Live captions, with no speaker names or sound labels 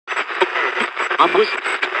But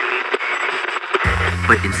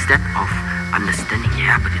instead of understanding,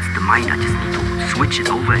 yeah, but it's the mind, I just need to switch it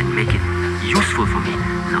over and make it useful for me.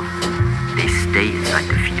 No, they stay inside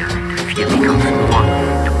the fear. The fear becomes more,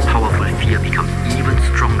 the powerful fear becomes even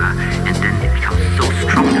stronger, and then it becomes so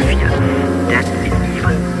strong, the fear, that it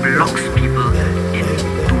even blocks people in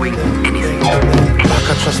doing anything.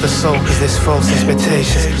 I can't trust the soul cause there's false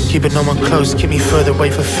expectations. Keeping no one close, keep me further away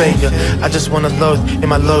from failure. I just wanna load in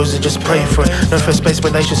my lows and just pray for it. No first base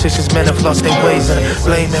relationships cause men have lost their ways, and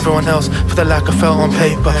blame everyone else for the lack of felt on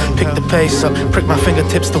paper. Pick the pace up, prick my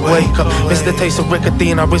fingertips to wake up. Miss the taste of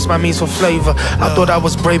Ricardine, I risk my means for flavor. I thought I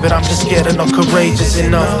was brave but I'm just scared and not courageous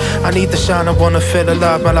enough. I need the shine, I wanna feel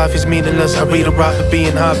alive. My life is meaningless, I read a rap for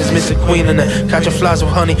being hard. There's missing queen in it. Catching flies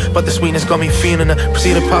with honey, but the sweetness got me feeling it.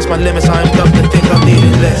 Proceeding past my limits, I am dumb to think I need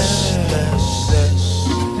it less.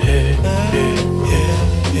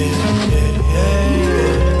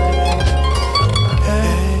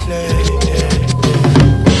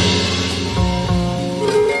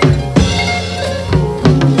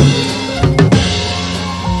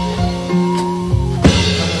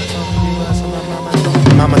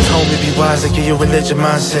 Mama told me be wise, I give you a religion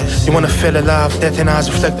mindset. You wanna feel alive, death in eyes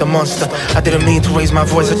reflect the monster. I didn't mean to raise my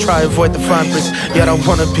voice, I try to avoid the fine print. Yet I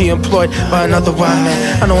wanna be employed by another white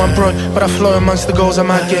man. I know I'm broke, but I flow amongst the goals I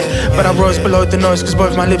might get. But I rose below the noise, cause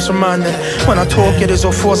both my lips remind it. When I talk, it is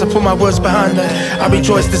all force, I put my words behind it. I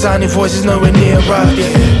rejoice, designing voices nowhere near right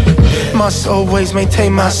yet. Must always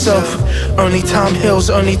maintain myself. Only time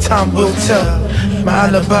heals, only time will tell. My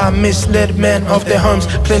alibi misled men of their homes.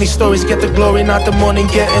 Plenty stories get the glory, not the morning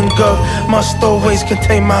get and go. Must always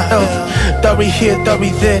contain my health. Dairy here, dairy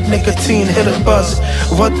there, nicotine hit a buzz.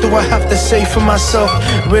 What do I have to say for myself?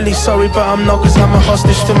 Really sorry but I'm not, cause I'm a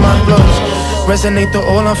hostage to my blows. Resonate the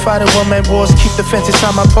all I'm fighting one-man wars. Keep the fence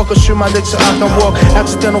inside my pocket, shoot my legs so I can walk.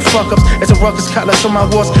 Accidental fuck-ups, as a ruckus cutlass on my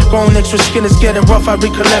walls. Grown extra skin is getting rough, I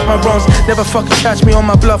recollect my wrongs. Never fucking catch me on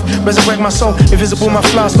my bluff. Resurrect my soul, invisible my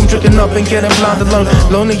flask. I'm drinking up and getting blind alone.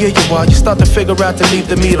 Lonelier you are, you start to figure out to leave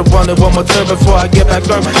the meter running one more turn before I get back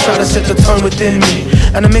home. Try to set the tone within me,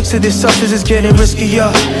 and the mix of this substance is getting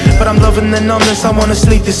riskier. But I'm loving the numbness, I wanna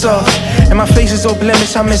sleep this off. And my face is all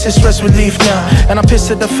blemished, I miss stress relief now. And I'm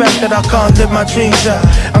pissed at the fact that I can't live my dreams out.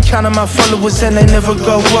 I'm counting my followers and they never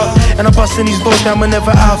go up. And I'm busting these balls down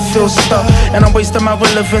whenever I feel stuck. And I'm wasting my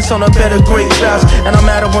relevance on a better great clouds. And I'm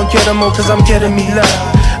mad I won't get them all cause I'm getting me loud.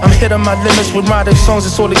 I'm hitting my limits with writing songs,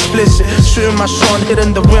 it's all explicit. Shooting my shot,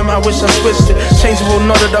 hitting the rim, I wish I switched it. Changeable,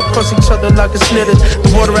 knotted up, cross each other like it's knitted.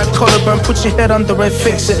 The water at collarbone, put your head under and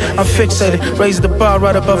fix it. I'm fixated, raise the bar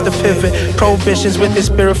right above the pivot. Prohibitions with this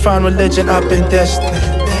spirit-fine religion, I've been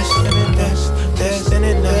destined.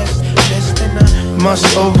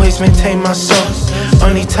 Must always maintain myself.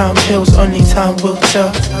 Only time heals, only time will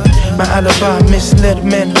tell. My alibi misled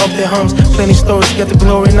men of their homes. Plenty stories get the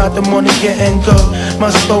glory, not the money get and go.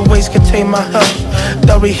 Must always contain my health.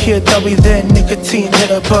 Dairy here, dairy there, nicotine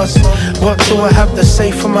hit a bus. What do I have to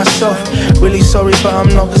say for myself? Really sorry but I'm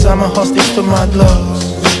not, cause I'm a hostage to my love.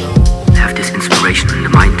 Have this inspiration in the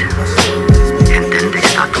mind.